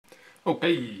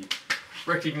Okay,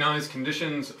 recognize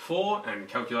conditions for and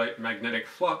calculate magnetic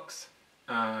flux.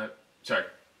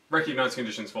 Recognize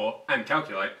conditions for and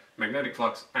calculate magnetic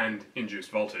flux and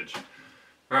induced voltage.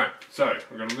 Alright, so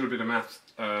we've got a little bit of maths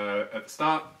at the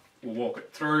start. We'll walk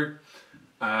it through.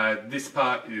 This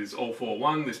part is all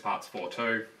 4-1, this part's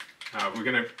 4-2. We're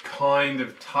going to kind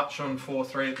of touch on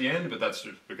 4-3 at the end, but that's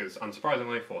just because,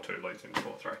 unsurprisingly, 4-2 leads into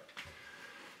 4-3.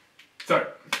 So,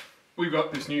 we've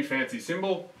got this new fancy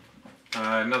symbol,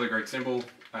 another Greek symbol,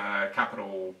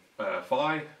 capital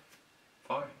phi.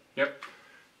 Phi? Yep.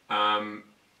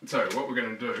 So what we're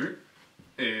going to do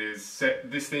is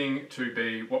set this thing to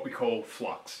be what we call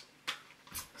flux.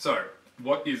 So,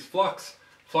 what is flux?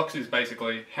 Flux is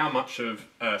basically how much of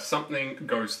something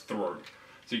goes through.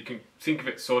 So you can think of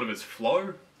it sort of as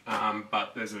flow,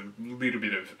 but there's a little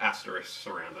bit of asterisks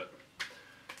around it.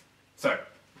 So,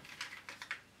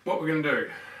 what we're going to do,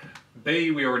 B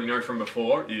we already know from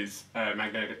before is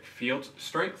magnetic field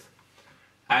strength.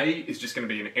 A is just going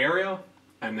to be an area,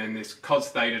 and then this cos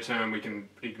theta term we can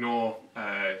ignore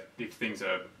if things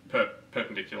are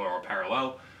perpendicular or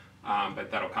parallel,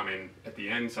 but that'll come in at the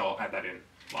end, so I'll add that in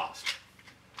last.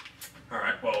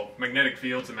 Alright, well, magnetic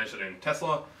fields are measured in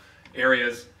Tesla,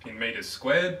 areas in meters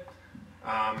squared.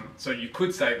 So you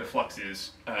could say the flux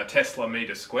is Tesla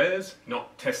meter squares,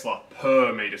 not Tesla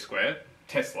per meter squared,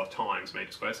 Tesla times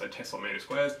meter squared, so Tesla meter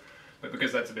squares. But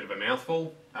because that's a bit of a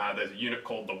mouthful, there's a unit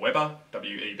called the Weber,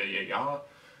 W-E-B-E-R,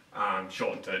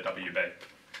 shortened to WB.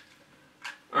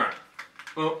 Alright,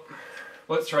 well,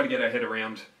 let's try to get our head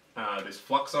around this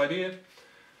flux idea.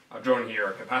 I've drawn here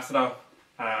a capacitor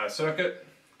circuit.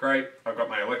 Great, I've got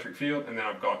my electric field, and then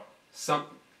I've got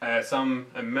some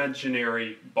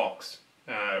imaginary box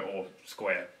or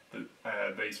square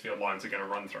that these field lines are going to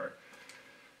run through.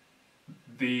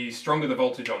 The stronger the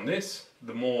voltage on this,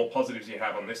 the more positives you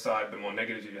have on this side, the more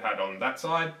negatives you had on that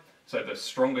side. So the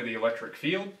stronger the electric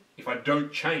field. If I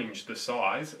don't change the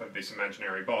size of this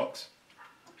imaginary box,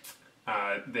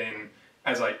 then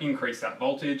as I increase that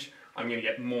voltage, I'm going to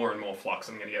get more and more flux.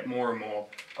 I'm going to get more and more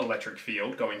electric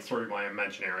field going through my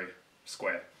imaginary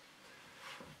square.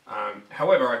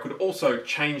 However, I could also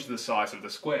change the size of the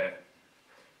square,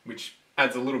 which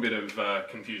adds a little bit of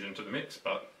confusion to the mix,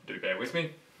 but do bear with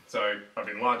me. So I've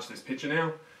enlarged this picture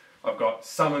now. I've got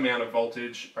some amount of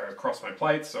voltage across my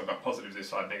plates, so I've got positives this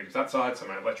side, negatives that side, so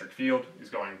my electric field is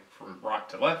going from right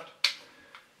to left.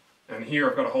 And here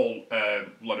I've got a whole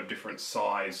lot of different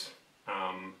size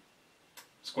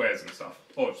squares and stuff.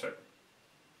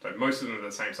 So most of them are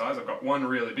the same size. I've got one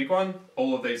really big one.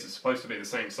 All of these are supposed to be the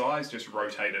same size, just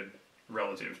rotated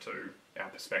relative to our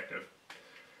perspective.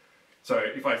 So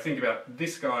if I think about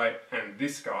this guy and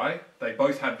this guy, they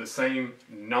both have the same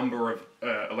number of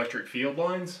electric field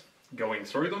lines going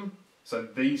through them. So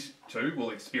these two will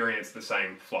experience the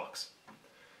same flux,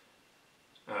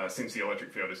 since the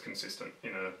electric field is consistent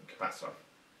in a capacitor.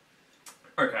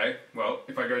 Okay, well,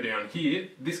 if I go down here,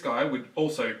 this guy would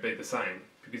also be the same,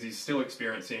 because he's still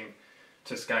experiencing,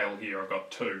 to scale here, I've got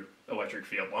two electric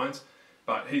field lines,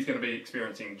 but he's going to be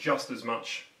experiencing just as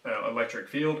much electric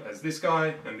field as this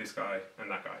guy and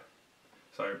that guy.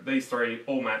 So these three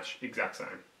all match exact same.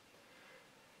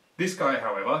 This guy,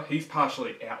 however, he's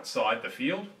partially outside the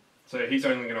field, so he's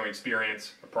only going to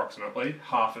experience approximately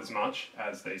half as much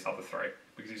as these other three,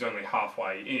 because he's only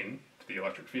halfway in to the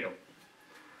electric field.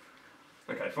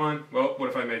 Okay, fine. Well, what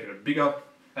if I make it a bigger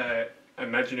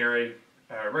imaginary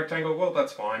rectangle? Well,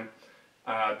 that's fine.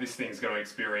 This thing's going to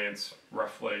experience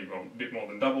roughly, well, a bit more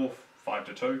than double, 5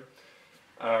 to 2,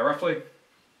 roughly.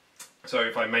 So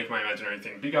if I make my imaginary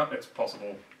thing bigger, it's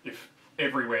possible if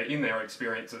everywhere in there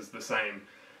experiences the same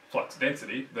flux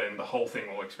density, then the whole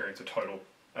thing will experience a total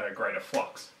greater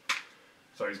flux.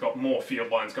 So he's got more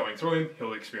field lines going through him,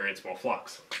 he'll experience more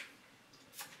flux.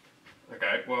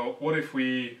 Okay, well, what if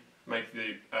we make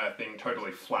the thing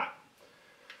totally flat?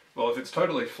 Well, if it's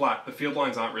totally flat, the field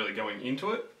lines aren't really going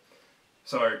into it.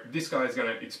 So this guy is going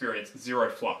to experience zero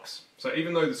flux. So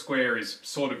even though the square is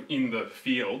sort of in the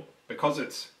field, because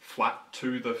it's flat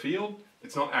to the field,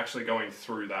 it's not actually going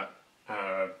through that.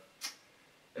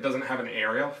 It doesn't have an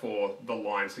area for the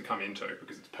lines to come into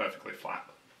because it's perfectly flat.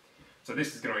 So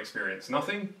this is going to experience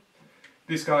nothing.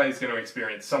 This guy is going to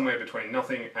experience somewhere between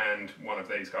nothing and one of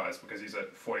these guys because he's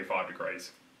at 45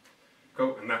 degrees.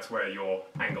 Cool, and that's where your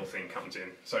angle thing comes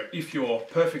in. So if you're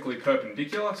perfectly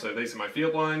perpendicular, so these are my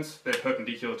field lines, they're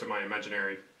perpendicular to my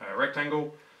imaginary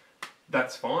rectangle,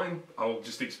 that's fine. I'll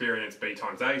just experience B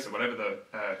times A, so whatever the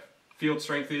field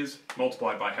strength is,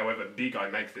 multiplied by however big I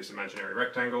make this imaginary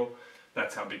rectangle,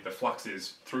 that's how big the flux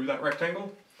is through that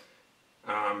rectangle.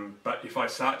 But if I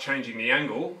start changing the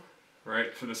angle,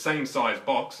 right? For the same size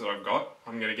box that I've got,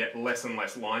 I'm going to get less and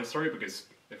less lines through, because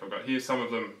if I've got here some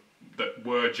of them that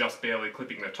were just barely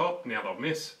clipping the top, now they'll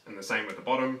miss, and the same with the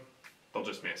bottom, they'll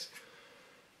just miss.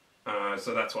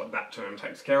 So that's what that term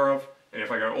takes care of. And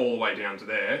if I go all the way down to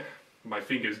there, my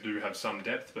fingers do have some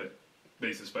depth, but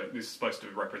this is supposed to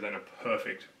represent a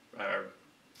perfect,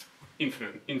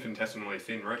 infinitesimally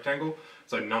thin rectangle,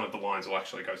 so none of the lines will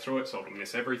actually go through it, so it'll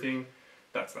miss everything.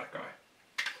 That's that guy.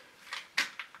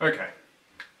 Okay.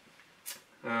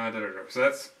 So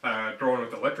that's drawn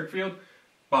with electric field,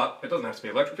 but it doesn't have to be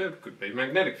electric field, it could be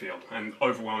magnetic field, and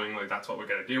overwhelmingly that's what we're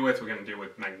going to deal with. We're going to deal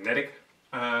with magnetic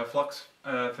flux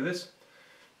for this.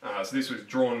 So this was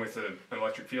drawn with an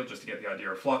electric field just to get the idea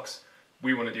of flux.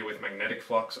 We want to deal with magnetic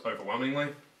flux overwhelmingly,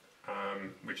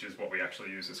 which is what we actually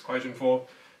use this equation for.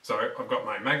 So I've got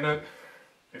my magnet.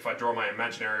 If I draw my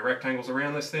imaginary rectangles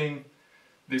around this thing,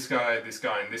 this guy,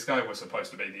 and this guy were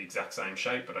supposed to be the exact same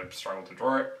shape, but I've struggled to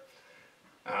draw it.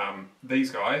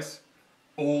 These guys,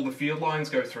 all the field lines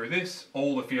go through this,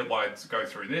 all the field lines go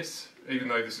through this. Even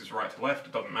though this is right to left,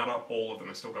 it doesn't matter, all of them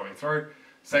are still going through.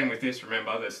 Same with this,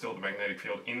 remember, there's still the magnetic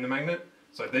field in the magnet.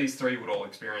 So these three would all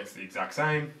experience the exact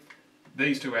same.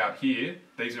 These two out here,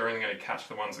 these are only going to catch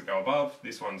the ones that go above,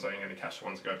 this one's only going to catch the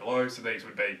ones that go below, so these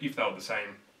would be, if they were the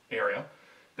same area,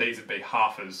 these would be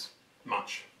half as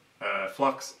much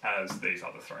flux as these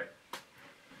other three.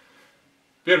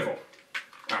 Beautiful.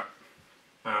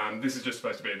 Alright. This is just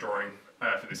supposed to be a drawing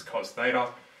for this cos theta.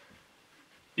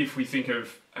 If we think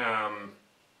of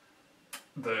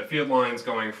the field lines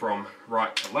going from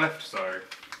right to left, so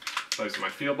those are my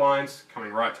field lines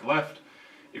coming right to left.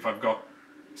 If I've got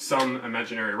some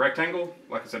imaginary rectangle,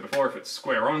 like I said before, if it's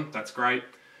square on, that's great.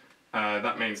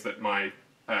 That means that my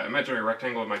imaginary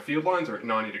rectangle and my field lines are at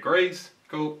 90 degrees.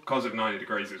 Cool. Cos of 90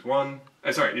 degrees is 1.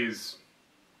 Oh,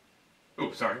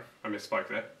 sorry, I misspoke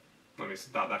there. Let me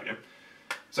start that again.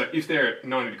 So if they're at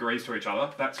 90 degrees to each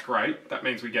other, that's great. That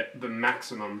means we get the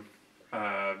maximum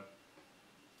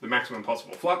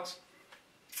possible flux.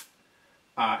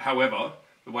 However,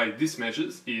 the way this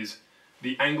measures is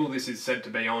the angle this is said to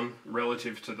be on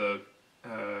relative to the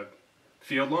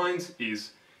field lines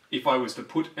is if I was to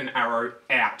put an arrow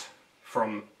out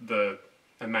from the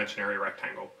imaginary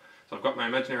rectangle. So I've got my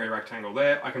imaginary rectangle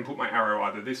there, I can put my arrow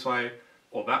either this way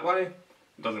or that way,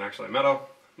 it doesn't actually matter.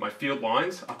 My field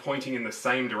lines are pointing in the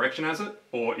same direction as it,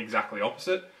 or exactly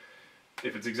opposite.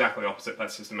 If it's exactly opposite,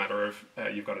 that's just a matter of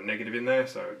you've got a negative in there,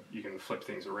 so you can flip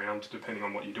things around depending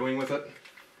on what you're doing with it.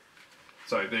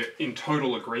 So they're in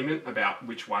total agreement about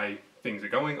which way things are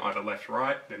going, either left,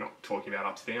 right. They're not talking about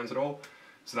ups, downs at all.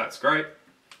 So that's great.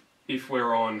 If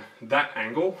we're on that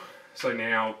angle, so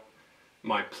now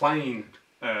my plane,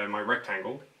 my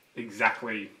rectangle,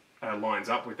 exactly lines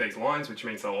up with these lines, which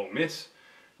means they'll all miss.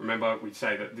 Remember, we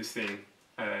say that this thing,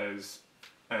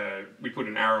 we put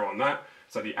an arrow on that,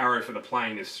 so the arrow for the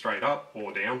plane is straight up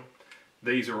or down.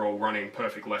 These are all running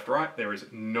perfect left-right. There is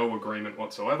no agreement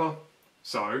whatsoever.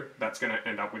 So that's going to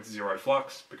end up with zero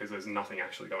flux because there's nothing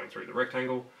actually going through the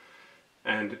rectangle.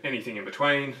 And anything in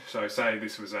between, so say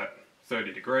this was at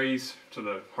 30 degrees to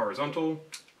the horizontal,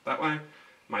 that way,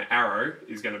 my arrow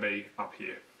is going to be up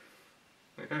here.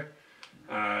 Okay.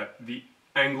 The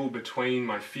angle between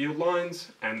my field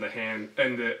lines and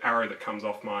the arrow that comes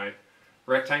off my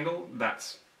rectangle,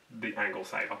 that's the angle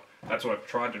theta. That's what I've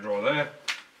tried to draw there.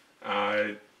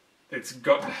 It's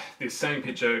got this same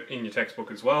picture in your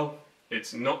textbook as well.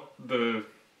 It's not the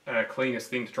cleanest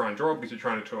thing to try and draw because you're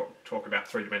trying to talk about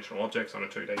three-dimensional objects on a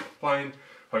 2D plane.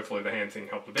 Hopefully the hand thing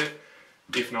helped a bit.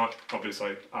 If not,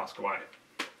 obviously ask away.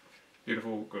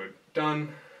 Beautiful, good,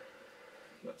 done.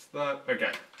 That's that.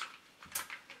 Okay.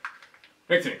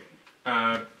 Next thing.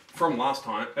 From last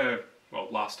time,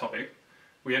 last topic,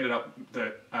 we ended up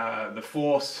that the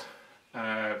force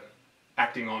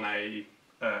acting on a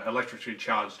electrically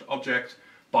charged object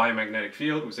by a magnetic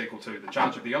field was equal to the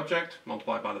charge of the object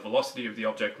multiplied by the velocity of the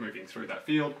object moving through that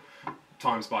field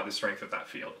times by the strength of that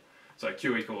field. So F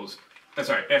equals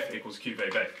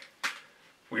QVB.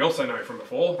 We also know from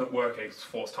before that work equals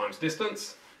force times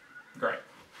distance. Great.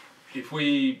 If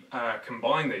we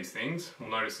combine these things, we'll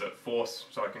notice that force,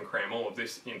 so I can cram all of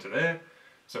this into there,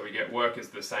 so we get work is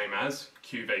the same as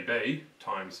QVB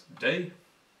times D.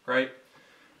 Great.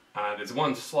 There's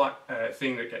one slight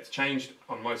thing that gets changed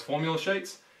on most formula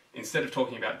sheets. Instead of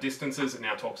talking about distances, it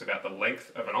now talks about the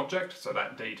length of an object, so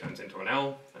that D turns into an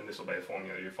L, and this will be the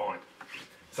formula you find.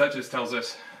 So that just tells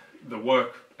us the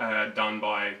work done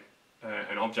by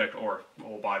an object or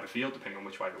by the field, depending on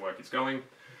which way the work is going,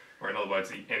 or in other words,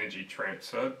 the energy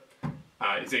transferred.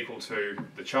 is equal to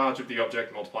the charge of the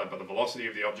object multiplied by the velocity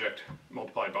of the object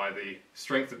multiplied by the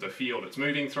strength of the field it's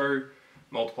moving through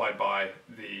multiplied by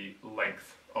the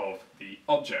length of the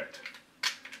object.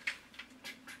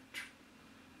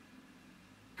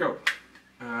 Go.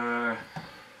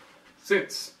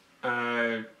 Since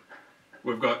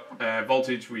we've got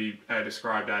voltage we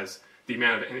described as the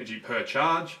amount of energy per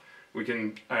charge, we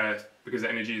can, because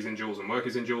energy is in joules and work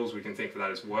is in joules, we can think of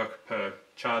that as work per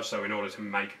charge. So in order to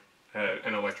make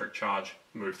an electric charge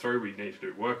move through, we need to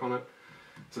do work on it.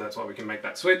 So that's why we can make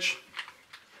that switch.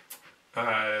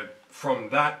 From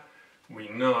that, we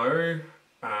know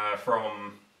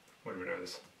from, what do we know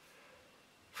this?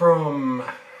 From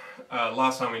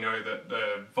last time we know that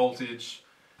the voltage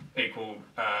equal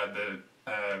the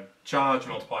charge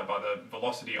multiplied by the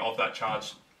velocity of that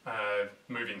charge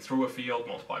moving through a field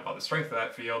multiplied by the strength of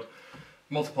that field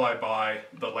multiplied by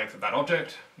the length of that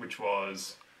object, which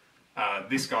was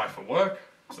this guy for work,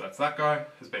 so that's that guy,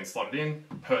 has been slotted in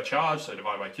per charge, so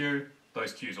divided by Q,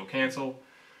 those Q's will cancel.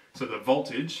 So the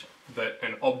voltage that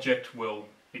an object will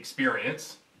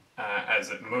experience as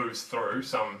it moves through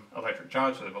some electric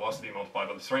charge, so the velocity multiplied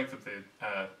by the strength of the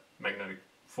magnetic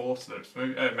force that it's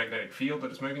magnetic field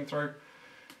that it's moving through,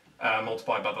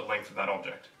 multiplied by the length of that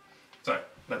object. So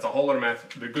that's a whole lot of math.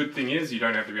 The good thing is you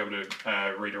don't have to be able to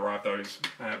rederive those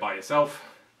by yourself.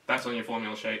 That's on your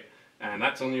formula sheet, and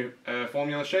that's on your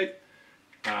formula sheet.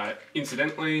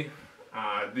 Incidentally,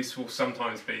 this will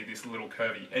sometimes be this little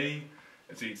curvy E.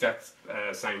 It's the exact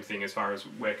same thing as far as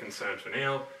we're concerned for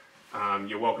now.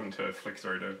 You're welcome to flick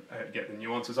through to get the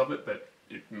nuances of it, but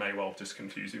it may well just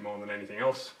confuse you more than anything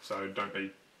else, so don't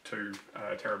be too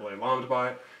terribly alarmed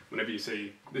by it. Whenever you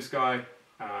see this guy,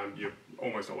 you're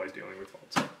almost always dealing with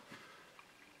volts.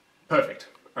 Perfect.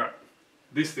 Alright,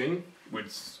 this thing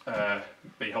would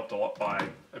be helped a lot by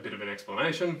a bit of an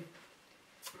explanation.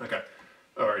 Okay,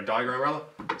 or a diagram rather.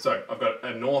 So I've got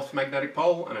a north magnetic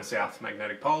pole and a south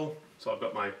magnetic pole. So I've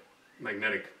got my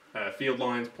magnetic field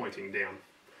lines pointing down.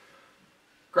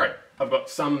 Great, I've got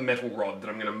some metal rod that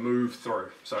I'm going to move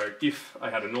through. So if I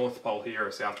had a north pole here,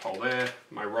 a south pole there,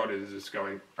 my rod is just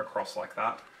going across like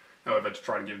that. However, to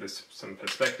try to give this some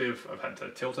perspective, I've had to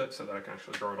tilt it so that I can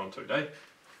actually draw it onto a day.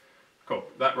 Cool,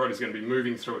 that rod is going to be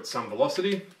moving through at some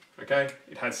velocity, okay?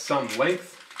 It has some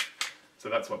length, so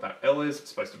that's what that L is.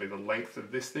 It's supposed to be the length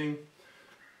of this thing.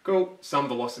 Cool, some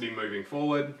velocity moving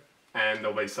forward, and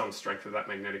there'll be some strength of that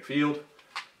magnetic field.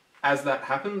 As that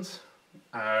happens,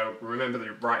 remember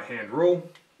the right-hand rule.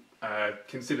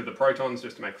 Consider the protons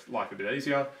just to make life a bit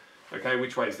easier. Okay,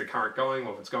 which way is the current going?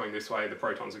 Well, if it's going this way, the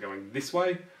protons are going this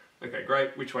way. Okay,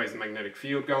 great. Which way is the magnetic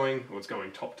field going? Well, it's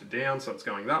going top to down, so it's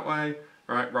going that way.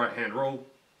 All right, right-hand rule.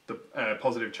 The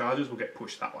positive charges will get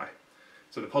pushed that way.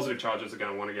 So the positive charges are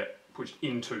going to want to get pushed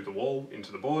into the wall,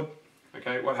 into the board.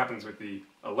 Okay, what happens with the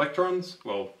electrons?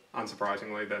 Well,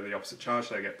 unsurprisingly, they're the opposite charge.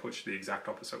 They get pushed the exact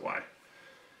opposite way.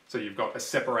 So you've got a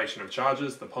separation of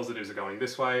charges. The positives are going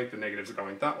this way, the negatives are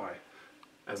going that way.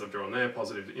 As I've drawn there,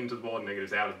 positives into the board,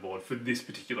 negatives out of the board for this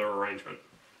particular arrangement.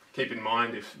 Keep in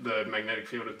mind, if the magnetic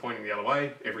field is pointing the other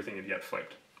way, everything would get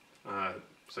flipped.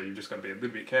 So you've just got to be a little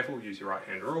bit careful, use your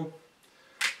right-hand rule.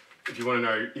 If you want to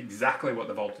know exactly what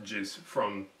the voltage is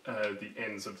from the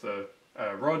ends of the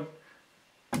rod,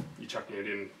 you're chucking it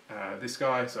in this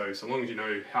guy. So long as you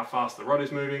know how fast the rod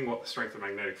is moving, what the strength of the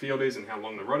magnetic field is, and how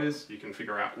long the rod is, you can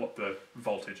figure out what the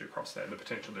voltage across there, the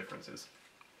potential difference is.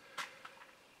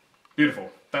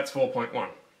 Beautiful, that's 4.1.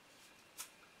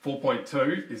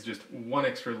 4.2 is just one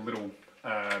extra little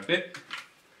bit.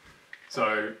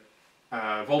 So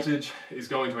voltage is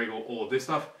going to equal all of this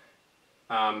stuff.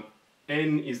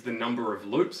 N is the number of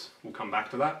loops, we'll come back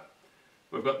to that.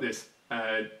 We've got this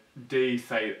d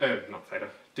phi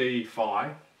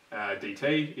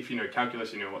dt. If you know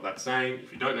calculus, you know what that's saying.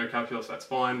 If you don't know calculus, that's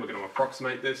fine. We're going to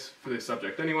approximate this for this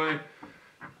subject anyway.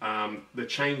 The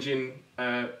change in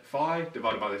phi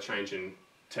divided by the change in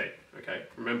t. Okay,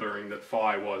 remembering that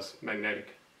phi was magnetic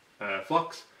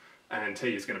flux and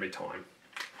t is going to be time.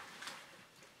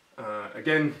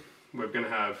 Again, we're going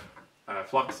to have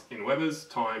flux in Webers,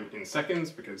 time in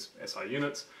seconds because SI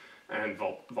units, and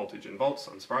voltage in volts,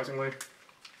 unsurprisingly.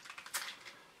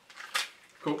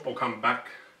 Cool, I'll come back.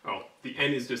 Oh, the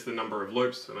n is just the number of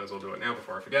loops, so I might as well do it now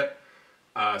before I forget.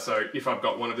 So if I've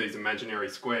got one of these imaginary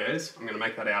squares, I'm going to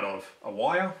make that out of a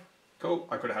wire. Cool,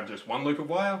 I could have just one loop of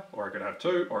wire, or I could have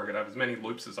two, or I could have as many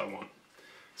loops as I want.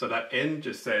 So that n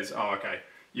just says, oh okay,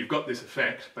 you've got this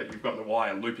effect, but you've got the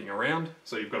wire looping around,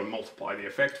 so you've got to multiply the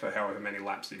effect for however many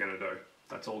laps you're going to do.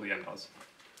 That's all the n does.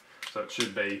 So it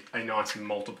should be a nice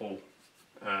multiple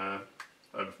of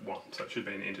 1, so it should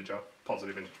be an integer,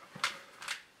 positive integer.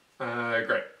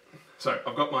 Great. So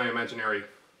I've got my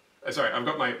I've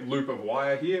got my loop of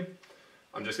wire here.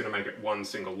 I'm just going to make it one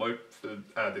single loop for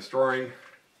this drawing.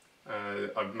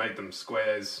 I've made them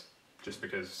squares just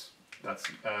because that's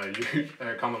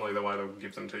commonly the way they'll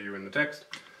give them to you in the text.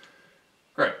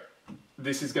 Great.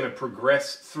 This is going to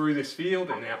progress through this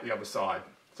field and out the other side.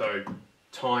 So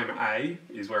time A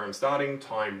is where I'm starting,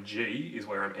 time G is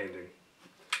where I'm ending.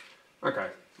 Okay,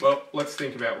 well, let's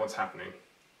think about what's happening.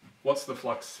 What's the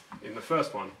flux in the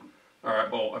first one?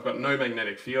 Alright, well, I've got no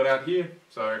magnetic field out here,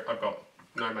 so I've got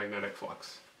no magnetic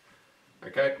flux.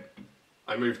 Okay,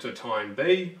 I move to time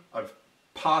B, I've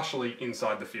partially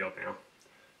inside the field now.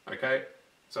 Okay,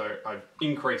 so I've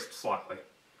increased slightly.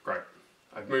 Great.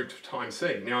 I've moved to time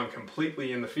C. Now I'm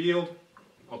completely in the field.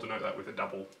 I'll denote that with a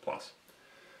double plus.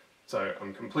 So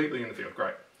I'm completely in the field.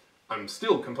 Great. I'm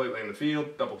still completely in the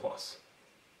field. Double plus.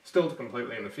 Still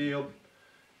completely in the field.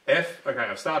 F. Okay,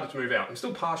 I've started to move out. I'm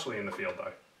still partially in the field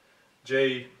though.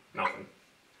 G. Nothing.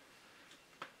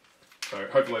 So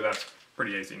hopefully that's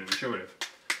pretty easy and intuitive.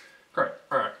 Great.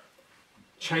 Alright.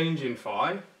 Change in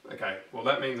phi. Okay, well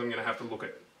that means I'm going to have to look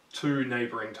at two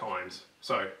neighbouring times.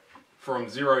 So from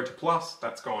 0 to plus,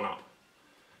 that's gone up.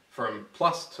 From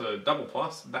plus to double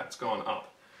plus, that's gone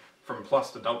up. From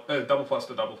plus to double plus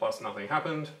to double plus, nothing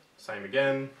happened. Same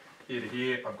again. Here to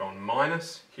here, I've gone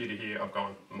minus. Here to here, I've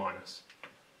gone minus.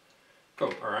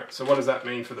 Cool, alright, so what does that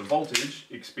mean for the voltage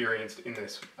experienced in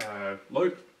this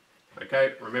loop?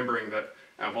 Okay, remembering that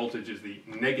our voltage is the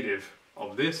negative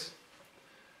of this.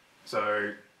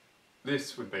 So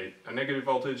this would be a negative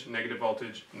voltage, no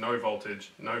voltage, no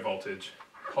voltage,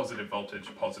 positive voltage,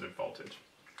 positive voltage.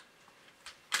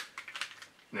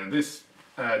 Now this,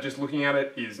 just looking at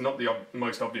it, is not the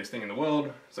most obvious thing in the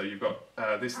world. So you've got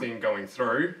this thing going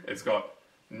through, it's got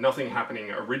nothing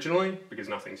happening originally because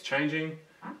nothing's changing.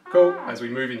 Cool, as we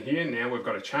move in here, now we've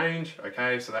got a change.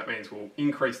 Okay, so that means we'll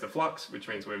increase the flux, which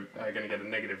means we're going to get a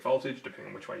negative voltage, depending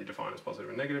on which way you define as positive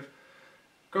and negative.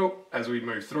 Cool, as we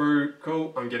move through,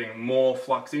 cool, I'm getting more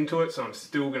flux into it, so I'm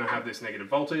still going to have this negative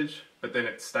voltage, but then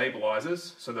it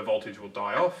stabilizes, so the voltage will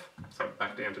die off, so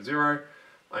back down to 0.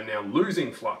 I'm now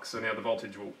losing flux, so now the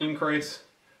voltage will increase.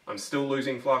 I'm still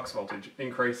losing flux, voltage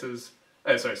increases,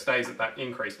 so stays at that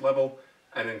increased level,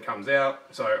 and then comes out,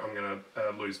 so I'm going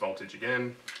to lose voltage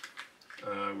again,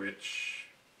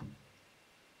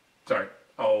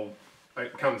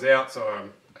 it comes out, so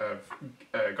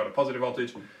I've got a positive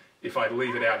voltage. If I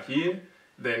leave it out here,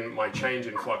 then my change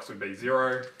in flux would be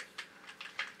 0.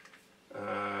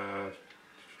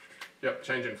 Yep,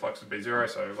 change in flux would be 0,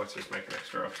 so let's just make an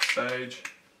extra stage.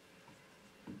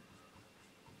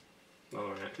 Another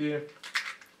one out here.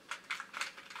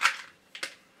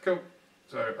 Cool.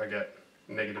 So I get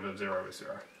negative of 0 is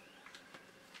 0.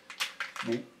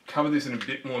 We'll cover this in a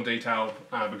bit more detail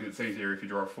because it's easier if you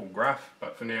draw a full graph,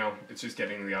 but for now it's just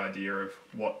getting the idea of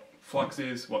what flux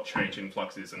is, what change in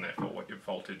flux is, and therefore what your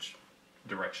voltage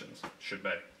directions should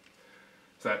be.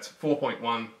 So that's 4.1,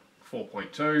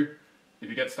 4.2. If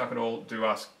you get stuck at all, do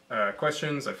ask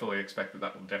questions. I fully expect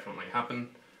that will definitely happen.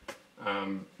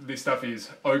 This stuff is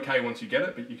okay once you get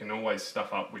it, but you can always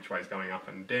stuff up which way is going up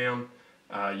and down.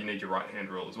 You need your right hand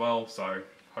rule as well, so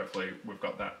hopefully we've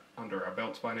got that under our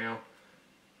belts by now.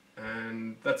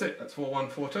 And that's it, that's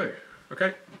 4142.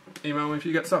 Okay, email me if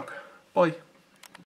you get stuck. Bye.